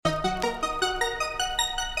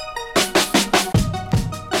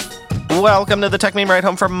Welcome to the Tech Meme Ride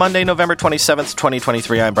Home for Monday, November 27th,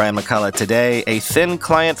 2023. I'm Brian McCullough. Today, a thin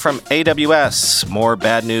client from AWS. More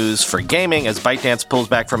bad news for gaming as ByteDance pulls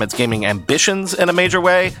back from its gaming ambitions in a major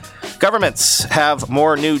way. Governments have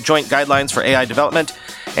more new joint guidelines for AI development.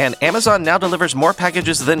 And Amazon now delivers more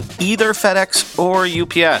packages than either FedEx or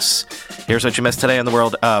UPS. Here's what you missed today in the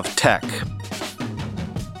world of tech.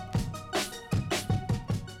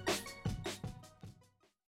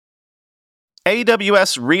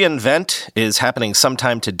 AWS reInvent is happening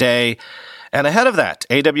sometime today. And ahead of that,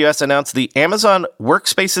 AWS announced the Amazon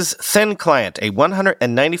Workspace's Thin Client, a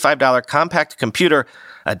 $195 compact computer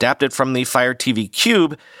adapted from the Fire TV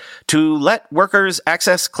Cube to let workers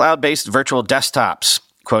access cloud-based virtual desktops,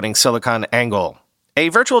 quoting SiliconANGLE. A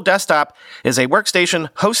virtual desktop is a workstation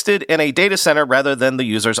hosted in a data center rather than the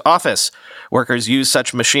user's office. Workers use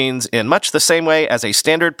such machines in much the same way as a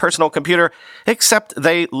standard personal computer, except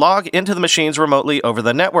they log into the machines remotely over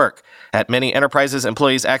the network. At many enterprises,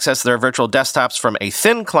 employees access their virtual desktops from a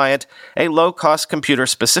thin client, a low-cost computer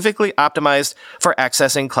specifically optimized for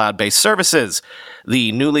accessing cloud-based services.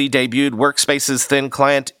 The newly debuted Workspace's Thin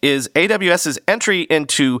Client is AWS's entry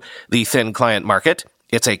into the thin client market.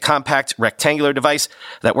 It's a compact, rectangular device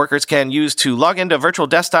that workers can use to log into virtual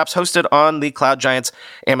desktops hosted on the cloud giant's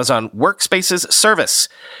Amazon Workspaces service.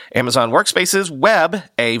 Amazon Workspaces Web,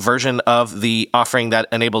 a version of the offering that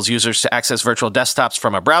enables users to access virtual desktops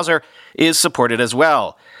from a browser, is supported as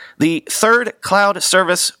well. The third cloud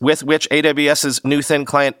service with which AWS's new thin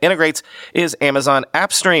client integrates is Amazon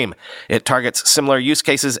AppStream. It targets similar use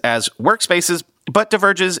cases as Workspaces, but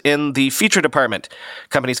diverges in the feature department.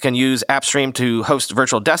 Companies can use AppStream to host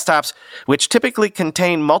virtual desktops, which typically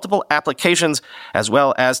contain multiple applications, as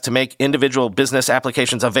well as to make individual business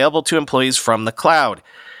applications available to employees from the cloud.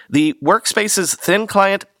 The Workspace's Thin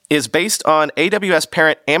Client is based on AWS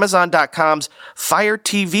parent Amazon.com's Fire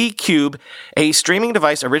TV Cube, a streaming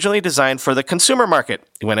device originally designed for the consumer market.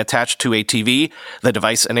 When attached to a TV, the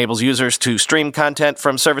device enables users to stream content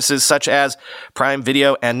from services such as Prime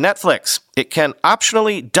Video and Netflix. It can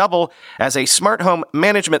optionally double as a smart home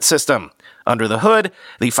management system. Under the hood,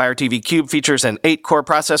 the Fire TV Cube features an 8-core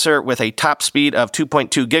processor with a top speed of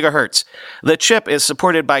 2.2 gigahertz. The chip is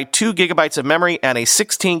supported by 2 gigabytes of memory and a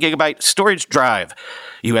 16 gigabyte storage drive.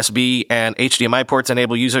 USB and HDMI ports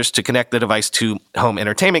enable users to connect the device to home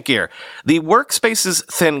entertainment gear. The Workspace's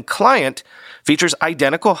Thin Client features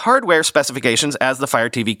identical hardware specifications as the Fire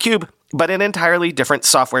TV Cube, but an entirely different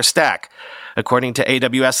software stack. According to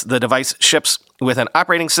AWS, the device ships with an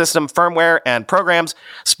operating system, firmware, and programs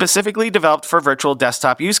specifically developed for virtual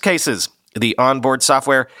desktop use cases. The onboard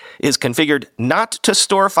software is configured not to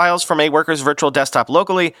store files from a worker's virtual desktop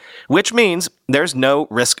locally, which means there's no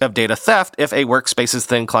risk of data theft if a Workspace's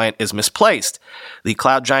Thin Client is misplaced. The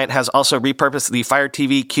cloud giant has also repurposed the Fire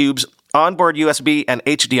TV Cube's onboard USB and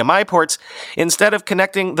HDMI ports. Instead of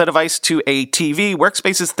connecting the device to a TV,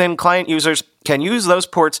 Workspace's Thin Client users can use those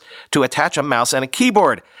ports to attach a mouse and a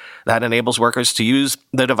keyboard. That enables workers to use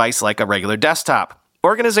the device like a regular desktop.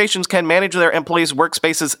 Organizations can manage their employees'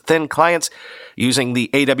 Workspace's Thin Clients using the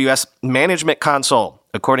AWS Management Console.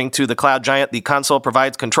 According to the cloud giant, the console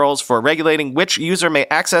provides controls for regulating which user may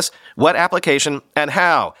access what application and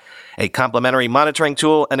how. A complementary monitoring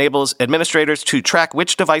tool enables administrators to track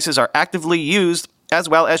which devices are actively used, as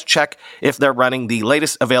well as check if they're running the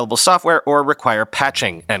latest available software or require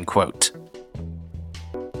patching, end quote.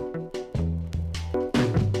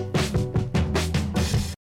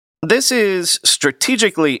 This is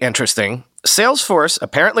strategically interesting. Salesforce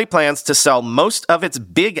apparently plans to sell most of its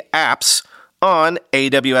big apps on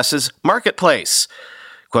AWS's marketplace.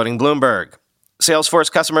 Quoting Bloomberg,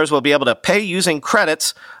 Salesforce customers will be able to pay using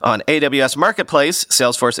credits on AWS Marketplace,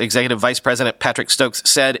 Salesforce Executive Vice President Patrick Stokes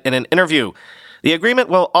said in an interview. The agreement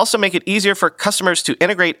will also make it easier for customers to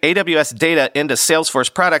integrate AWS data into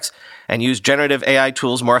Salesforce products and use generative AI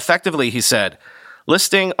tools more effectively, he said.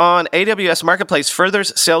 Listing on AWS Marketplace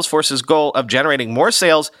furthers Salesforce's goal of generating more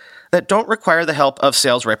sales that don't require the help of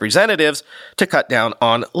sales representatives to cut down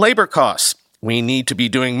on labor costs. We need to be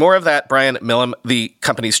doing more of that, Brian Millham, the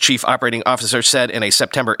company's chief operating officer, said in a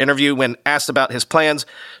September interview when asked about his plans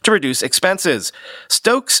to reduce expenses.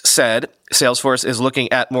 Stokes said Salesforce is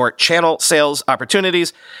looking at more channel sales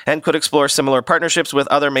opportunities and could explore similar partnerships with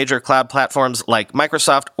other major cloud platforms like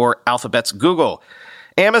Microsoft or Alphabet's Google.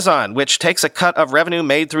 Amazon, which takes a cut of revenue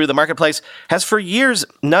made through the marketplace, has for years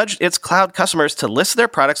nudged its cloud customers to list their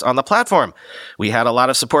products on the platform. We had a lot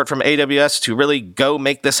of support from AWS to really go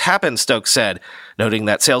make this happen, Stokes said, noting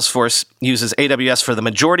that Salesforce uses AWS for the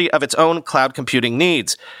majority of its own cloud computing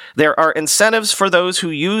needs. There are incentives for those who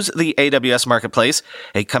use the AWS marketplace.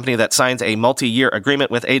 A company that signs a multi-year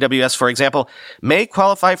agreement with AWS, for example, may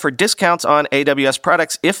qualify for discounts on AWS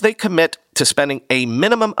products if they commit to spending a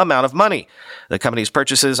minimum amount of money. The company's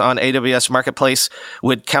purchases on AWS Marketplace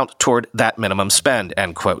would count toward that minimum spend,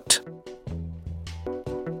 end quote.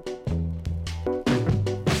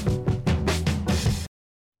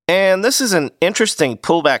 And this is an interesting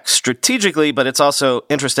pullback strategically, but it's also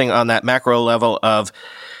interesting on that macro level of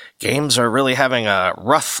games are really having a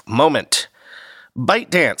rough moment.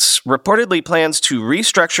 ByteDance reportedly plans to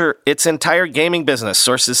restructure its entire gaming business.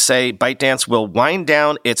 Sources say ByteDance will wind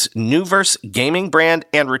down its Nuverse gaming brand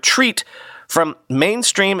and retreat from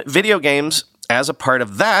mainstream video games. As a part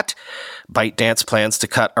of that, ByteDance plans to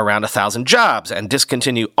cut around 1,000 jobs and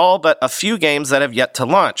discontinue all but a few games that have yet to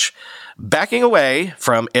launch, backing away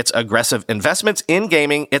from its aggressive investments in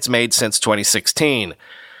gaming it's made since 2016.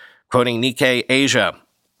 Quoting Nikkei Asia,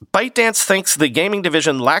 ByteDance thinks the gaming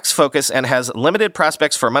division lacks focus and has limited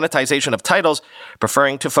prospects for monetization of titles,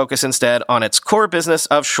 preferring to focus instead on its core business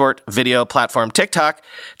of short video platform TikTok,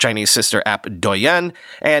 Chinese sister app Douyin,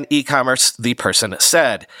 and e-commerce, the person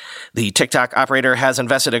said. The TikTok operator has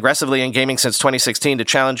invested aggressively in gaming since 2016 to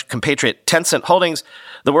challenge compatriot Tencent Holdings,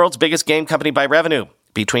 the world's biggest game company by revenue.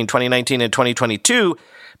 Between 2019 and 2022,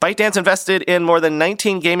 ByteDance invested in more than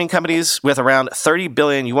 19 gaming companies with around 30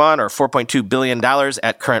 billion yuan or $4.2 billion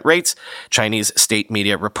at current rates, Chinese state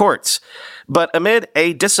media reports. But amid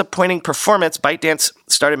a disappointing performance, ByteDance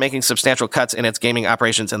started making substantial cuts in its gaming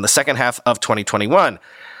operations in the second half of 2021.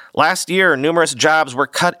 Last year, numerous jobs were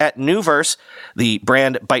cut at Nuverse, the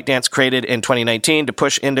brand ByteDance created in 2019 to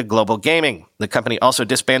push into global gaming. The company also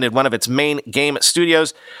disbanded one of its main game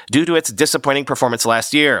studios due to its disappointing performance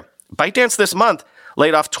last year. ByteDance this month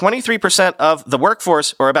laid off 23% of the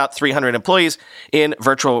workforce, or about 300 employees, in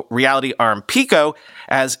virtual reality arm Pico,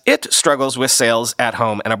 as it struggles with sales at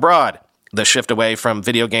home and abroad. The shift away from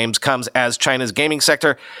video games comes as China's gaming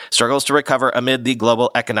sector struggles to recover amid the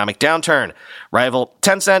global economic downturn. Rival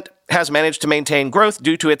Tencent has managed to maintain growth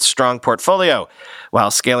due to its strong portfolio.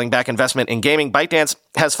 While scaling back investment in gaming, ByteDance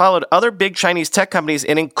has followed other big Chinese tech companies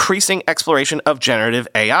in increasing exploration of generative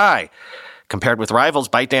AI. Compared with rivals,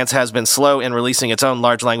 ByteDance has been slow in releasing its own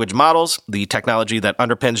large language models, the technology that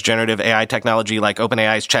underpins generative AI technology like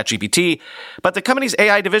OpenAI's ChatGPT, but the company's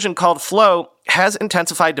AI division called Flow has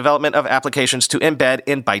intensified development of applications to embed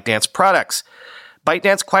in ByteDance products.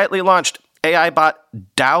 ByteDance quietly launched AI bot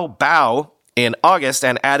Dao Bao in August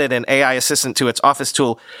and added an AI assistant to its office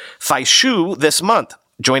tool Faishu this month,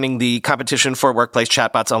 joining the competition for workplace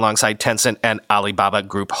chatbots alongside Tencent and Alibaba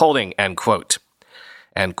Group Holding, end quote.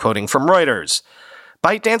 And quoting from Reuters,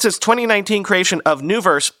 ByteDance's 2019 creation of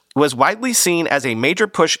Nuverse was widely seen as a major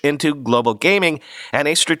push into global gaming and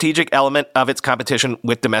a strategic element of its competition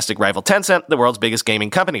with domestic rival Tencent, the world's biggest gaming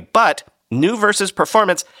company. But Nuverse's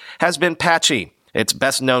performance has been patchy. Its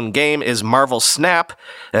best-known game is Marvel Snap,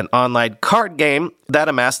 an online card game that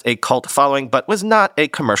amassed a cult following but was not a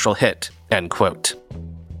commercial hit, end quote.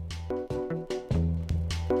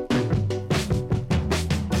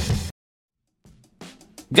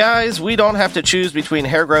 Guys, we don't have to choose between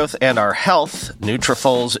hair growth and our health.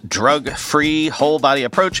 Nutrafol's drug-free, whole-body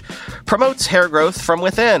approach promotes hair growth from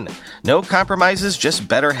within. No compromises, just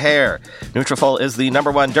better hair. Nutrafol is the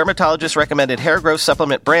 #1 dermatologist-recommended hair growth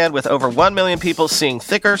supplement brand with over 1 million people seeing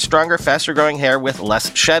thicker, stronger, faster-growing hair with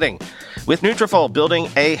less shedding. With Nutrafol,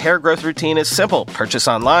 building a hair growth routine is simple. Purchase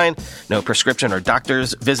online, no prescription or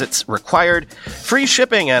doctor's visits required. Free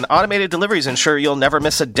shipping and automated deliveries ensure you'll never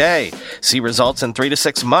miss a day. See results in 3 to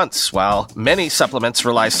 6 months. While many supplements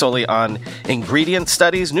rely solely on ingredient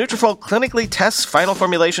studies, Nutrafol clinically tests final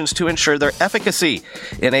formulations to ensure their efficacy.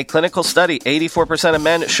 In a clinical study, 84% of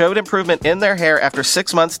men showed improvement in their hair after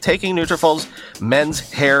 6 months taking Nutrafol's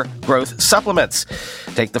men's hair growth supplements.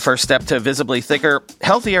 Take the first step to visibly thicker,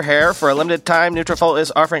 healthier hair. For a limited time, Nutrafol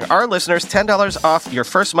is offering our listeners $10 off your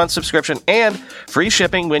first month subscription and free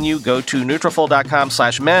shipping when you go to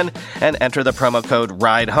Nutrafol.com/men and enter the promo code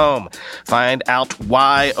RIDEHOME. Find out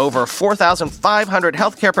why over 4,500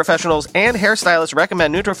 healthcare professionals and hairstylists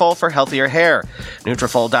recommend Nutrafol for healthier hair.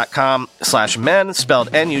 Nutrafol.com/men,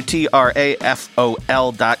 spelled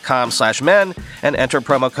Nutrafol.com/men, and enter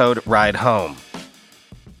promo code RIDEHOME.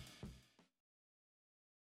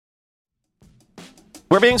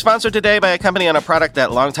 We're being sponsored today by a company on a product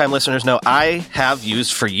that longtime listeners know I have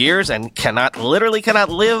used for years and literally cannot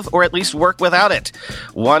live or at least work without it.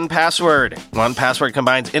 1Password. 1Password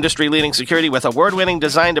combines industry-leading security with award-winning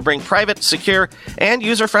design to bring private, secure, and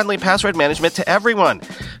user-friendly password management to everyone.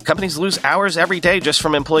 Companies lose hours every day just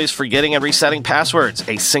from employees forgetting and resetting passwords.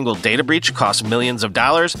 A single data breach costs millions of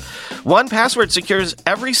dollars. 1Password secures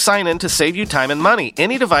every sign-in to save you time and money,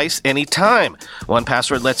 any device, anytime.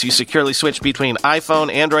 1Password lets you securely switch between iPhone,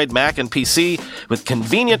 Android, Mac, and PC with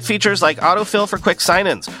convenient features like autofill for quick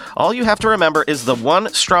sign-ins. All you have to remember is the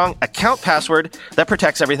one strong account password that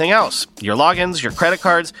protects everything else. Your logins, your credit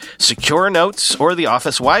cards, secure notes, or the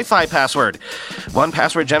office Wi-Fi password.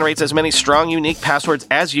 1Password generates as many strong, unique passwords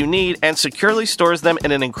as you need and securely stores them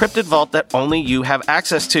in an encrypted vault that only you have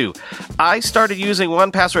access to. I started using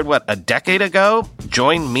 1Password, a decade ago?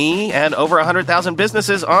 Join me and over 100,000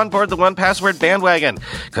 businesses on board the 1Password bandwagon.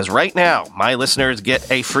 Because right now, my listeners get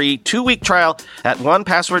a free 2-week trial at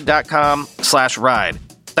 1password.com/ride.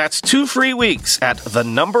 That's 2 free weeks at the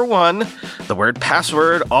number 1, the word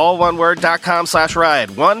password, all one word,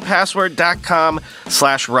 .com/ride.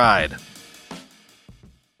 1password.com/ride.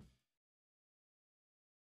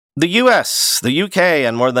 The US, the UK,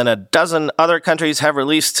 and more than a dozen other countries have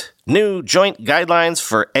released new joint guidelines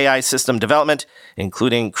for AI system development,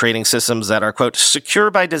 including creating systems that are, quote, secure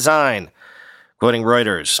by design. Quoting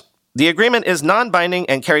Reuters, the agreement is non-binding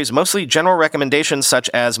and carries mostly general recommendations such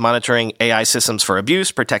as monitoring AI systems for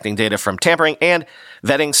abuse, protecting data from tampering, and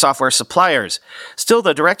vetting software suppliers. Still,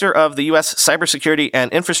 the director of the U.S. Cybersecurity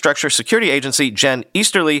and Infrastructure Security Agency, Jen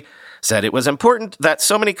Easterly, said it was important that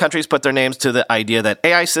so many countries put their names to the idea that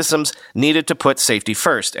AI systems needed to put safety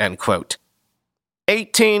first, end quote.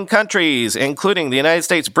 18 countries, including the United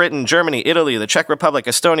States, Britain, Germany, Italy, the Czech Republic,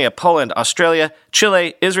 Estonia, Poland, Australia,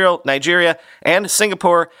 Chile, Israel, Nigeria, and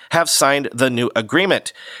Singapore, have signed the new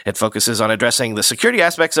agreement. It focuses on addressing the security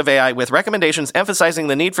aspects of AI with recommendations emphasizing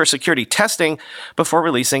the need for security testing before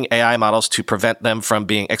releasing AI models to prevent them from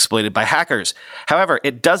being exploited by hackers. However,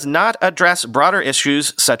 it does not address broader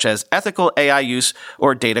issues such as ethical AI use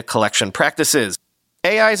or data collection practices.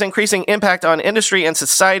 AI's increasing impact on industry and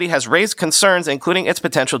society has raised concerns, including its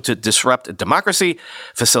potential to disrupt democracy,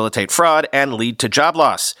 facilitate fraud, and lead to job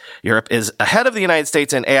loss. Europe is ahead of the United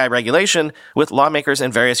States in AI regulation, with lawmakers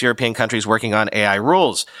in various European countries working on AI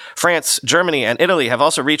rules. France, Germany, and Italy have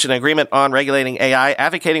also reached an agreement on regulating AI,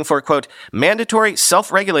 advocating for, quote, mandatory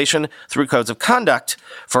self-regulation through codes of conduct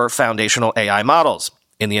for foundational AI models.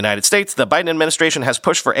 In the United States, the Biden administration has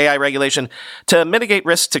pushed for AI regulation to mitigate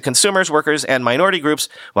risks to consumers, workers, and minority groups,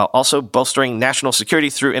 while also bolstering national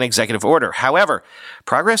security through an executive order. However,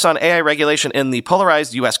 progress on AI regulation in the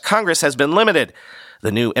polarized U.S. Congress has been limited.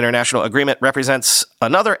 The new international agreement represents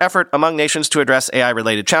another effort among nations to address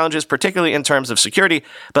AI-related challenges, particularly in terms of security,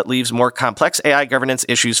 but leaves more complex AI governance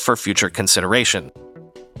issues for future consideration.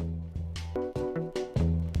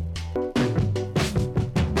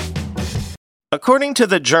 According to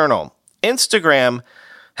the Journal, Instagram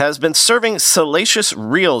has been serving salacious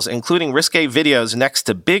reels, including risque videos, next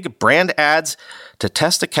to big brand ads to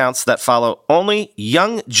test accounts that follow only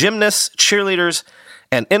young gymnasts, cheerleaders,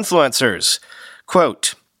 and influencers.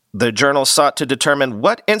 Quote, the Journal sought to determine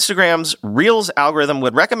what Instagram's Reels algorithm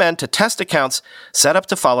would recommend to test accounts set up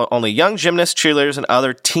to follow only young gymnasts, cheerleaders, and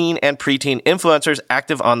other teen and preteen influencers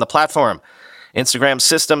active on the platform. Instagram's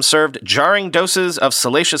system served jarring doses of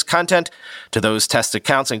salacious content to those test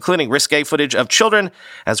accounts, including risque footage of children,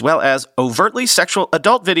 as well as overtly sexual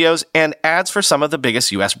adult videos and ads for some of the biggest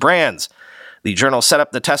U.S. brands. The Journal set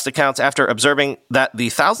up the test accounts after observing that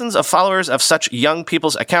the thousands of followers of such young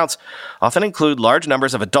people's accounts often include large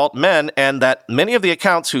numbers of adult men, and that many of the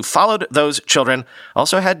accounts who followed those children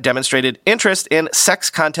also had demonstrated interest in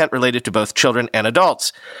sex content related to both children and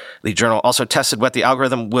adults. The Journal also tested what the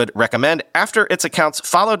algorithm would recommend after its accounts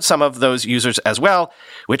followed some of those users as well,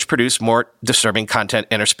 which produced more disturbing content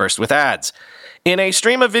interspersed with ads. In a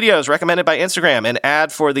stream of videos recommended by Instagram, an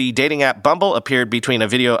ad for the dating app Bumble appeared between a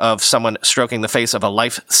video of someone stroking the face of a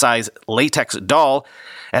life-size latex doll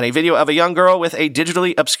and a video of a young girl with a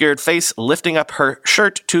digitally obscured face lifting up her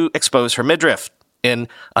shirt to expose her midriff. In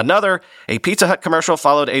another, a Pizza Hut commercial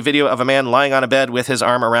followed a video of a man lying on a bed with his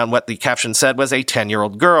arm around what the caption said was a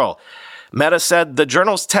 10-year-old girl. Meta said the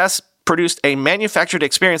Journal's test produced a manufactured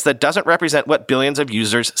experience that doesn't represent what billions of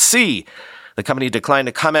users see. The company declined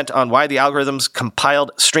to comment on why the algorithms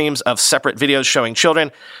compiled streams of separate videos showing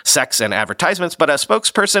children, sex, and advertisements, but a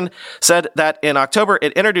spokesperson said that in October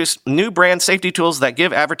it introduced new brand safety tools that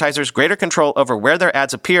give advertisers greater control over where their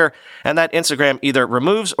ads appear, and that Instagram either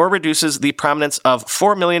removes or reduces the prominence of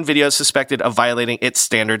 4 million videos suspected of violating its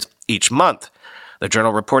standards each month. The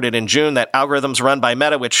Journal reported in June that algorithms run by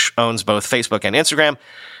Meta, which owns both Facebook and Instagram,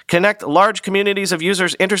 connect large communities of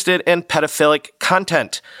users interested in pedophilic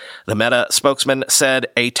content. The Meta spokesman said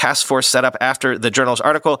a task force set up after the Journal's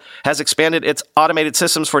article has expanded its automated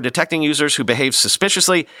systems for detecting users who behave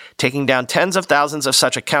suspiciously, taking down tens of thousands of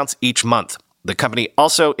such accounts each month. The company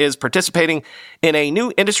also is participating in a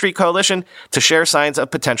new industry coalition to share signs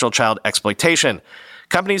of potential child exploitation.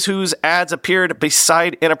 Companies whose ads appeared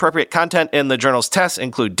beside inappropriate content in the Journal's tests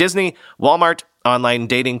include Disney, Walmart, online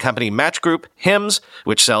dating company Match Group, Hims,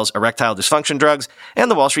 which sells erectile dysfunction drugs,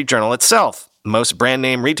 and the Wall Street Journal itself. Most brand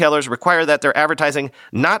name retailers require that their advertising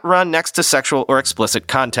not run next to sexual or explicit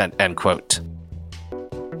content, end quote.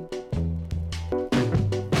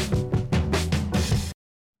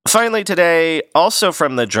 Finally today, also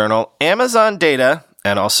from the Journal, Amazon data,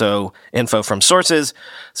 and also info from sources,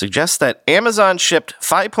 suggests that Amazon shipped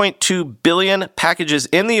 5.2 billion packages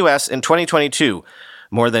in the U.S. in 2022,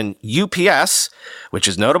 more than UPS, which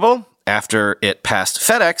is notable after it passed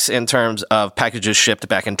FedEx in terms of packages shipped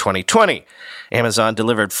back in 2020. Amazon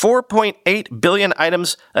delivered 4.8 billion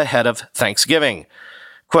items ahead of Thanksgiving.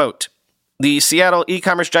 Quote, the Seattle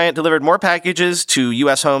e-commerce giant delivered more packages to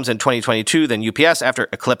U.S. homes in 2022 than UPS after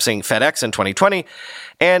eclipsing FedEx in 2020,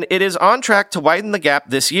 and it is on track to widen the gap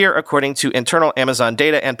this year, according to internal Amazon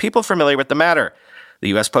data and people familiar with the matter. The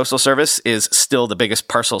U.S. Postal Service is still the biggest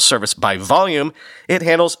parcel service by volume. It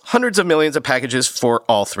handles hundreds of millions of packages for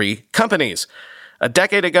all three companies. A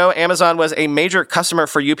decade ago, Amazon was a major customer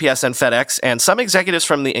for UPS and FedEx, and some executives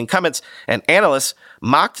from the incumbents and analysts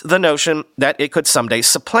mocked the notion that it could someday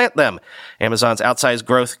supplant them. Amazon's outsized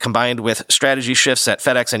growth combined with strategy shifts at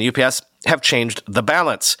FedEx and UPS have changed the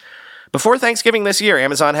balance. Before Thanksgiving this year,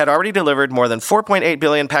 Amazon had already delivered more than 4.8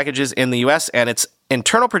 billion packages in the U.S., and its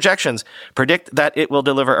internal projections predict that it will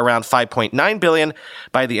deliver around 5.9 billion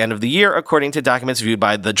by the end of the year, according to documents viewed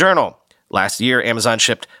by the Journal. Last year, Amazon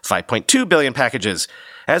shipped 5.2 billion packages.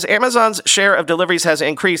 As Amazon's share of deliveries has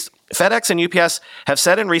increased, FedEx and UPS have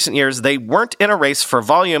said in recent years they weren't in a race for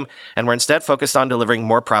volume and were instead focused on delivering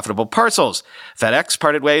more profitable parcels. FedEx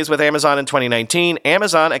parted ways with Amazon in 2019.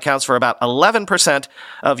 Amazon accounts for about 11%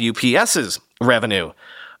 of UPS's revenue.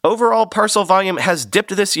 Overall parcel volume has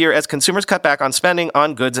dipped this year as consumers cut back on spending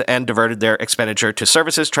on goods and diverted their expenditure to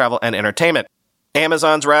services, travel, and entertainment.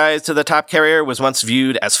 Amazon's rise to the top carrier was once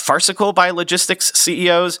viewed as farcical by logistics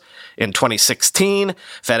CEOs. In 2016,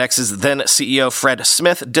 FedEx's then CEO Fred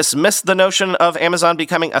Smith dismissed the notion of Amazon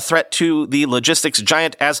becoming a threat to the logistics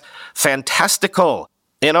giant as fantastical.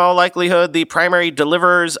 In all likelihood, the primary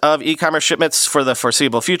deliverers of e-commerce shipments for the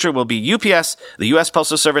foreseeable future will be UPS, the U.S.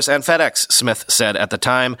 Postal Service, and FedEx, Smith said at the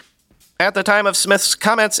time. At the time of Smith's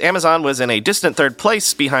comments, Amazon was in a distant third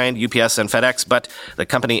place behind UPS and FedEx, but the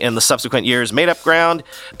company in the subsequent years made up ground,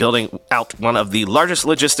 building out one of the largest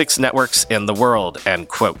logistics networks in the world, end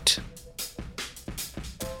quote.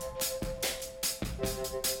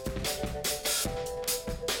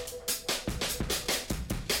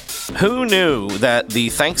 Who knew that the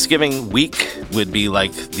Thanksgiving week would be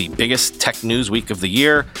like the biggest tech news week of the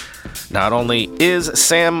year? Not only is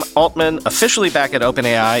Sam Altman officially back at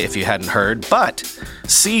OpenAI, if you hadn't heard, but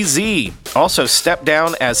CZ also stepped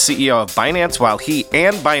down as CEO of ByteDance, while he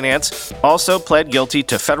and ByteDance also pled guilty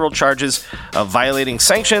to federal charges of violating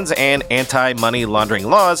sanctions and anti-money laundering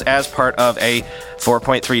laws as part of a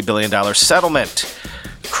 $4.3 billion settlement.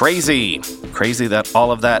 Crazy that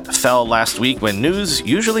all of that fell last week when news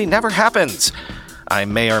usually never happens. I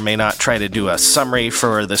may or may not try to do a summary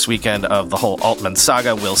for this weekend of the whole Altman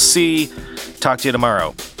saga. We'll see. Talk to you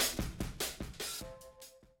tomorrow.